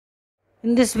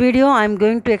In this video, I am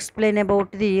going to explain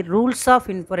about the rules of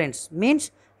inference, means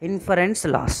inference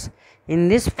laws. In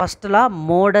this first law,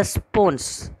 modus pons.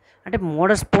 అంటే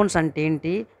modus Ponce అంటే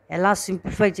ఏంటి, ఎలా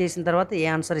simplify చేసిన తర్వాత ఏ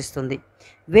answer ఇస్తుంది,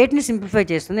 వేటిని simplify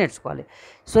చేస్తుంది నేర్చుకోవాలి.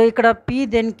 సో ఇక్కడ పీ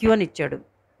దెన్ క్యూ అని ఇచ్చాడు,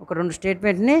 ఒక రెండు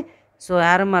స్టేట్మెంట్ని సో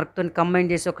యారో మార్క్తో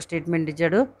కంబైన్ చేసి ఒక స్టేట్మెంట్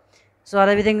ఇచ్చాడు. సో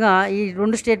అదేవిధంగా ఈ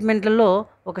రెండు స్టేట్మెంట్లలో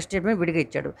ఒక స్టేట్మెంట్ విడిగా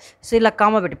ఇచ్చాడు. సో ఇలా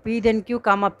కామా పెట్టి P then queue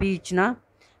comma P ఇచ్చినా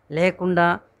లేకుండా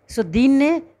సో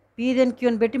దీన్నే పీ దెన్ క్యూ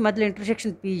అని పెట్టి మధ్యలో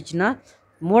ఇంటర్సెక్షన్ పీ ఇచ్చిన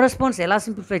మోడస్ పోన్స్ ఎలా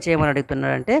సింప్లిఫై చేయమని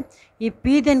అడుగుతున్నాడంటే ఈ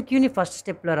పీ దెన్ క్యూని ఫస్ట్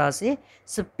స్టెప్లో రాసి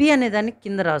సో పీ అనే దాన్ని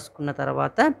కింద రాసుకున్న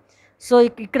తర్వాత సో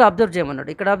ఇక్కడ అబ్జర్వ్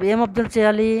చేయమన్నాడు. ఇక్కడ ఏం అబ్జర్వ్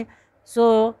చేయాలి, సో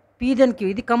పీ దెన్ క్యూ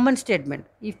ఇది కంబైన్ స్టేట్మెంట్,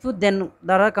 ఇఫ్ దెన్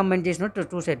ద్వారా కంబైన్ చేసినట్టు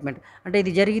టూ స్టేట్మెంట్, అంటే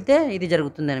ఇది జరిగితే ఇది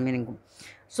జరుగుతుంది అని మీనింగ్.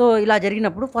 సో ఇలా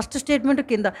జరిగినప్పుడు ఫస్ట్ స్టేట్మెంట్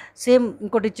కింద సేమ్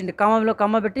ఇంకోటి ఇచ్చింది, కామాలో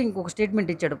కామా పెట్టి ఇంకొక స్టేట్మెంట్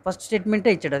ఇచ్చాడు, ఫస్ట్ స్టేట్మెంటే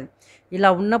ఇచ్చాడు. అది ఇలా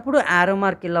ఉన్నప్పుడు యారో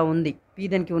మార్క్ ఇలా ఉంది పీ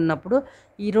దెన్కి ఉన్నప్పుడు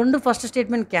ఈ రెండు ఫస్ట్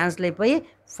స్టేట్మెంట్ క్యాన్సిల్ అయిపోయి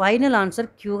ఫైనల్ ఆన్సర్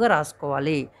క్యూగా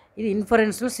రాసుకోవాలి. ఇది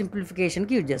ఇన్ఫరెన్స్లో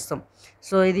సింప్లిఫికేషన్కి యూజ్ చేస్తాం.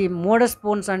 సో ఇది మోడస్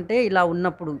పోన్స్ అంటే ఇలా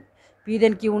ఉన్నప్పుడు పీ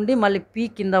దెన్కి ఉండి మళ్ళీ పీ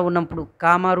కింద ఉన్నప్పుడు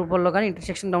కామా రూపంలో కానీ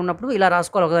ఇంటర్సెక్షన్లో ఉన్నప్పుడు ఇలా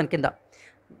రాసుకోవాలి, ఒకదాని కింద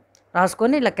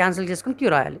రాసుకొని ఇలా క్యాన్సిల్ చేసుకొని క్యూ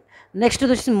రాయాలి. నెక్స్ట్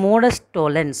వచ్చి మోడస్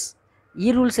టోలెన్స్. ఈ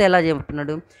రూల్స్ ఎలా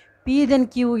చెప్తున్నాడు, పీ దెన్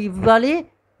క్యూ ఇవ్వాలి,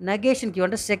 నెగేషన్ క్యూ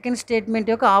అంటే సెకండ్ స్టేట్మెంట్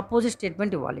యొక్క ఆపోజిట్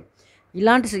స్టేట్మెంట్ ఇవ్వాలి.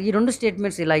 ఇలాంటి ఈ రెండు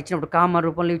స్టేట్మెంట్స్ ఇలా ఇచ్చినప్పుడు కామా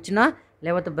రూపంలో ఇచ్చినా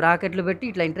లేకపోతే బ్రాకెట్లు పెట్టి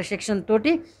ఇట్లా ఇంటర్సెక్షన్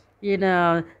తోటి ఈ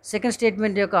సెకండ్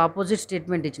స్టేట్మెంట్ యొక్క ఆపోజిట్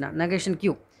స్టేట్మెంట్ ఇచ్చిన నెగేషన్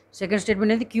క్యూ, సెకండ్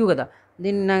స్టేట్మెంట్ అనేది క్యూ కదా,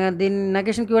 దీని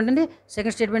నెగేషన్ క్యూ అంటే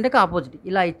సెకండ్ స్టేట్మెంట్ యొక్క ఆపోజిట్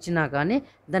ఇలా ఇచ్చినా కానీ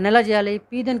దాన్ని ఎలా చేయాలి,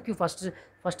 పీ దెన్ క్యూ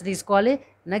ఫస్ట్ తీసుకోవాలి,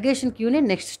 నెగేషన్ క్యూని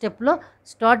నెక్స్ట్ స్టెప్లో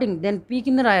స్టార్టింగ్ దెన్ పీ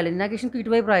కింద రాయాలి, నెగేషన్ క్యూ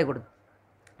ఇటువైపు రాయకూడదు,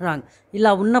 రాంగ్. ఇలా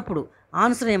ఉన్నప్పుడు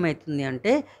ఆన్సర్ ఏమవుతుంది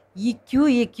అంటే ఈ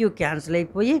క్యూ క్యాన్సిల్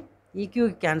అయిపోయి ఈ క్యూ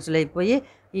క్యాన్సిల్ అయిపోయి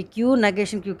ఈ క్యూ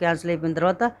నెగేషన్ క్యూ క్యాన్సిల్ అయిపోయిన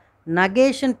తర్వాత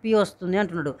నెగేషన్ పీ వస్తుంది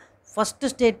అంటున్నాడు. ఫస్ట్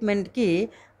స్టేట్మెంట్కి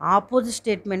ఆపోజిట్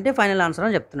స్టేట్మెంటే ఫైనల్ ఆన్సర్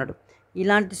అని చెప్తున్నాడు.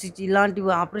 ఇలాంటి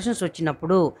ఆపరేషన్స్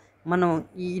వచ్చినప్పుడు మనం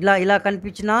ఇలా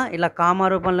కనిపించినా ఇలా కామా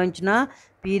రూపంలో ఇచ్చినా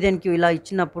పీ దెన్ క్యూ ఇలా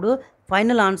ఇచ్చినప్పుడు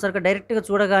ఫైనల్ ఆన్సర్గా డైరెక్ట్గా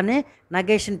చూడగానే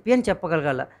నెగేషన్ పీ అని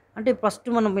చెప్పగలగాల. అంటే ఫస్ట్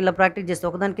మనం ఇలా ప్రాక్టీస్ చేస్తే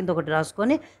ఒకదాని కింద ఒకటి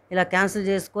రాసుకొని ఇలా క్యాన్సిల్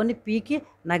చేసుకొని పీకి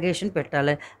నెగేషన్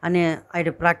పెట్టాలి అని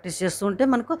అయితే ప్రాక్టీస్ చేస్తుంటే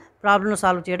మనకు ప్రాబ్లమ్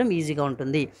సాల్వ్ చేయడం ఈజీగా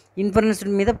ఉంటుంది. ఇన్ఫరెన్స్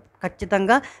మీద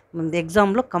ఖచ్చితంగా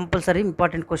ఎగ్జామ్లో కంపల్సరీ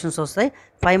ఇంపార్టెంట్ క్వశ్చన్స్ వస్తాయి.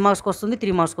 5 మార్క్స్కి వస్తుంది,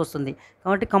 3 మార్క్స్కి వస్తుంది,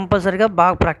 కాబట్టి కంపల్సరీగా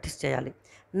బాగా ప్రాక్టీస్ చేయాలి.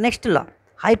 నెక్స్ట్ లా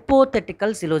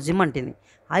హైపోథెటికల్ సిలోజిమ్ అంటుంది.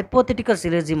 హైపోథెటికల్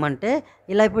సిలోజిమ్ అంటే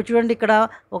ఇలా ఇప్పుడు చూడండి, ఇక్కడ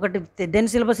ఒకటి దెన్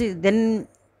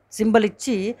సింబల్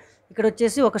ఇచ్చి ఇక్కడ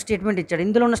వచ్చేసి ఒక స్టేట్మెంట్ ఇచ్చాడు,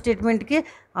 ఇందులో ఉన్న స్టేట్మెంట్కి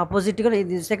ఆపోజిట్గా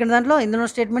సెకండ్ దాంట్లో ఇందులో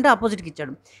ఉన్న స్టేట్మెంట్ ఆపోజిట్కి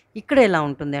ఇచ్చాడు. ఇక్కడ ఎలా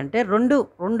ఉంటుంది అంటే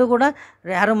రెండు కూడా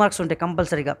యారో మార్క్స్ ఉంటాయి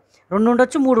కంపల్సరీగా, 2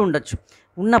 ఉండొచ్చు 3 ఉండొచ్చు.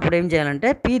 ఉన్నప్పుడు ఏం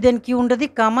చేయాలంటే పీ దెన్ క్యూ ఉంటుంది,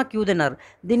 కామా క్యూ దెన్ ఆర్.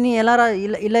 దీన్ని ఎలా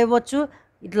ఇలా ఇవ్వచ్చు,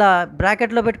 ఇట్లా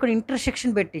బ్రాకెట్లో పెట్టుకొని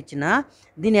ఇంటర్సెక్షన్ పెట్టి ఇచ్చిన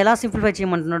దీన్ని ఎలా సింప్లిఫై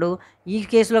చేయమంటున్నాడు, ఈ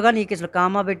కేసులో కానీ ఈ కేసులో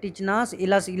కామా పెట్టి ఇచ్చిన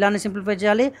ఇలానే సింప్లిఫై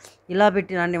చేయాలి. ఇలా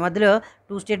పెట్టిన మధ్యలో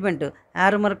 2 స్టేట్మెంట్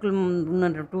యారో మార్కులు ఉన్న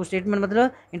 2 స్టేట్మెంట్ మధ్యలో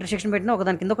ఇంటర్సెక్షన్ పెట్టినా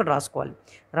ఒకదాని కింద ఒకటి రాసుకోవాలి.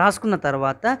 రాసుకున్న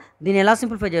తర్వాత దీన్ని ఎలా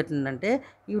సింప్లిఫై చేస్తుందంటే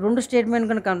ఈ 2 స్టేట్మెంట్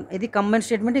కనుక ఇది కంబైన్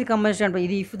స్టేట్మెంట్, ఇది కంబైన్ స్టేట్మెంట్,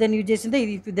 ఇది ఇఫ్ దెన్ యూజ్ చేసింది,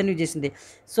 ఇది ఇఫ్ దెన్ యూజ్ చేసింది.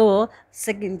 సో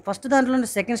ఫస్ట్ దాంట్లో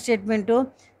సెకండ్ స్టేట్మెంటు,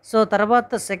 సో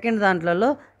తర్వాత సెకండ్ దాంట్లో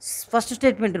ఫస్ట్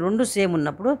స్టేట్మెంట్ 2 సేమ్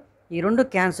ఉన్నప్పుడు ఈ 2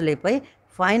 క్యాన్సిల్ అయిపోయి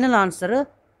final answer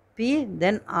P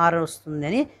then are వస్తుంది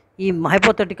అని ఈ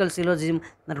హైపోథెటికల్ సిలోజిజం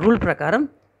రూల్ ప్రకారం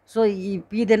సో ఈ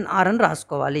పీ దెన్ ఆర్ అని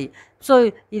రాసుకోవాలి. సో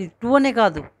ఇది 2 అనే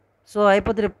కాదు, సో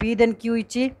అయిపోతే పీ దెన్ క్యూ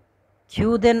ఇచ్చి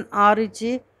క్యూ దెన్ ఆర్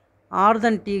ఇచ్చి ఆర్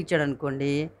దెన్ టీ ఇచ్చాడు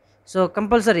అనుకోండి, సో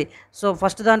కంపల్సరీ సో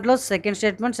ఫస్ట్ దాంట్లో సెకండ్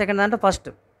స్టేట్మెంట్, సెకండ్ దాంట్లో ఫస్ట్,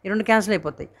 ఈ 2 క్యాన్సిల్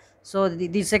అయిపోతాయి. సో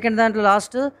ఇది సెకండ్ దాంట్లో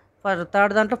లాస్ట్,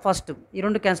 థర్డ్ దాంట్లో ఫస్ట్, ఈ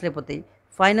 2 క్యాన్సిల్ అయిపోతాయి.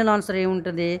 ఫైనల్ ఆన్సర్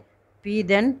ఏముంటుంది, పీ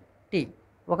దెన్ టీ.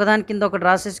 ఒకదాని కింద ఒకటి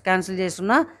రాసేసి క్యాన్సిల్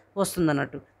చేస్తున్నా వస్తుంది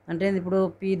అన్నట్టు. అంటే ఇప్పుడు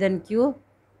P then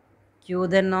queue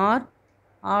then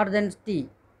are then tea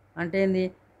అంటే ఏంది,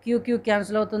 క్యూ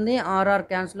క్యాన్సిల్ అవుతుంది, ఆర్ఆర్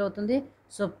క్యాన్సిల్ అవుతుంది,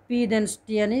 సో పీ దెన్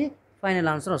టీ అని ఫైనల్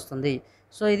ఆన్సర్ వస్తుంది.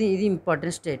 సో ఇది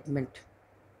ఇంపార్టెంట్ స్టేట్మెంట్.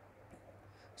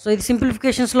 సో ఇది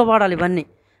సింప్లిఫికేషన్స్లో వాడాలి ఇవన్నీ.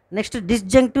 Next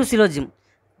disjunctive syllogism.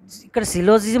 ఇక్కడ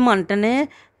సిలోజిజం అంటేనే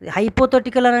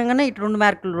హైపోథెటికల్ అనగానే ఇటు 2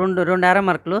 మార్కులు, రెండు యారో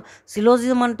మార్కులు.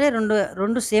 సిలోజిజం అంటే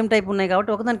రెండు సేమ్ టైప్ ఉన్నాయి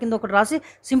కాబట్టి ఒకదాని కింద ఒకటి రాసి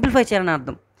సింప్లిఫై చేయాలని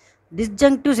అర్థం.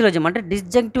 డిస్జంక్టివ్ సిలోజిజం అంటే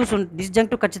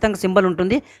డిస్జంక్టివ్ ఖచ్చితంగా సింబల్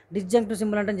ఉంటుంది. డిస్జంక్టివ్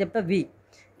సింబల్ అంటే చెప్తా వి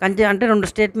అంటే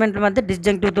 2 స్టేట్మెంట్ల మధ్య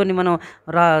డిస్జంక్టివ్తో మనం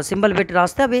సింబల్ పెట్టి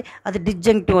రాస్తే అది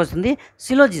డిస్జంక్టివ్ వస్తుంది.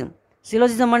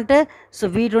 సిలోజిజం అంటే సో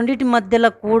ఈ రెండింటి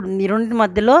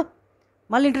మధ్యలో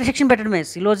మళ్ళీ ఇంటర్సెక్షన్ పెట్టడమే.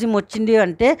 సిలోజిమ్ వచ్చింది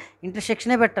అంటే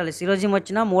ఇంటర్సెక్షనే పెట్టాలి. సిలోజిమ్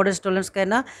వచ్చినా మోడస్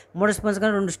టోలెన్స్కైనా మోడస్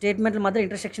పోన్స్కైనా 2 స్టేట్మెంట్ల మధ్య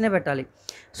ఇంటర్సెక్షనే పెట్టాలి.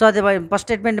 సో అది ఫస్ట్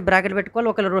స్టేట్మెంట్ బ్రాకెట్ పెట్టుకోవాలి.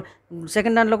 ఒకవేళ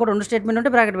సెకండ్ దాంట్లో కూడా 2 స్టేట్మెంట్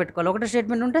ఉంటే బ్రాకెట్ పెట్టుకోవాలి. ఒకటే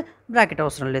స్టేట్మెంట్ ఉంటే బ్రాకెట్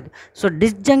అవసరం లేదు. సో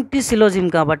డిస్జంక్టివ్ సిలోజిమ్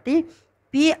కాబట్టి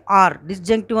పిఆర్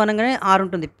డిస్జంక్టివ్ అనగానే ఆర్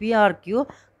ఉంటుంది. పిఆర్క్యూ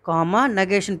కామా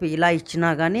నెగేషన్ పి ఇలా ఇచ్చినా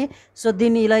కానీ, సో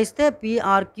దీన్ని ఇలా ఇస్తే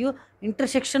పిఆర్క్యూ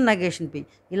ఇంటర్సెక్షన్ నెగేషన్ పి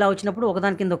ఇలా వచ్చినప్పుడు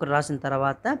ఒకదాని కింద ఒకటి రాసిన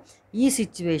తర్వాత ఈ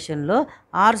సిచ్యువేషన్లో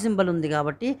ఆర్ సింబల్ ఉంది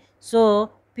కాబట్టి, సో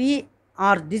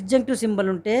పిఆర్ డిస్జంక్టివ్ సింబల్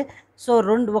ఉంటే సో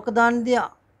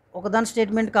ఒకదాని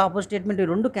స్టేట్మెంట్కి ఆపోజిట్ స్టేట్మెంట్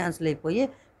 2 క్యాన్సిల్ అయిపోయి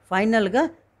ఫైనల్గా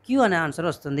క్యూ అనే ఆన్సర్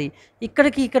వస్తుంది.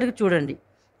 ఇక్కడికి చూడండి.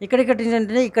 ఇక్కడ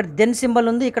ఏంటంటే ఇక్కడ దెన్ సింబల్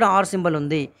ఉంది, ఇక్కడ ఆర్ సింబల్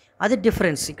ఉంది. అది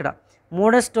డిఫరెన్స్. ఇక్కడ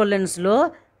మోడస్ టోలెన్స్లో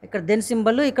ఇక్కడ దెన్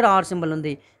సింబల్, ఇక్కడ ఆర్ సింబల్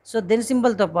ఉంది. సో దెన్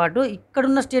సింబల్తో పాటు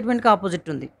ఇక్కడున్న స్టేట్మెంట్కి ఆపోజిట్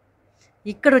ఉంది.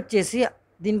 ఇక్కడ వచ్చేసి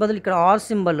దీని బదులు ఇక్కడ ఆర్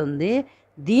సింబల్ ఉంది.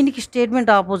 దీనికి స్టేట్మెంట్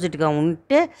ఆపోజిట్గా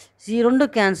ఉంటే ఈ 2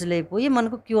 క్యాన్సిల్ అయిపోయి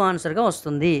మనకు క్యూ ఆన్సర్గా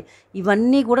వస్తుంది.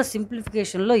 ఇవన్నీ కూడా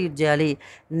సింప్లిఫికేషన్లో యూజ్ చేయాలి.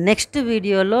 నెక్స్ట్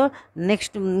వీడియోలో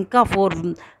ఇంకా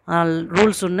 4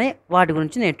 రూల్స్ ఉన్నాయి, వాటి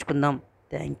గురించి నేర్చుకుందాం.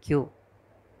 Thank you.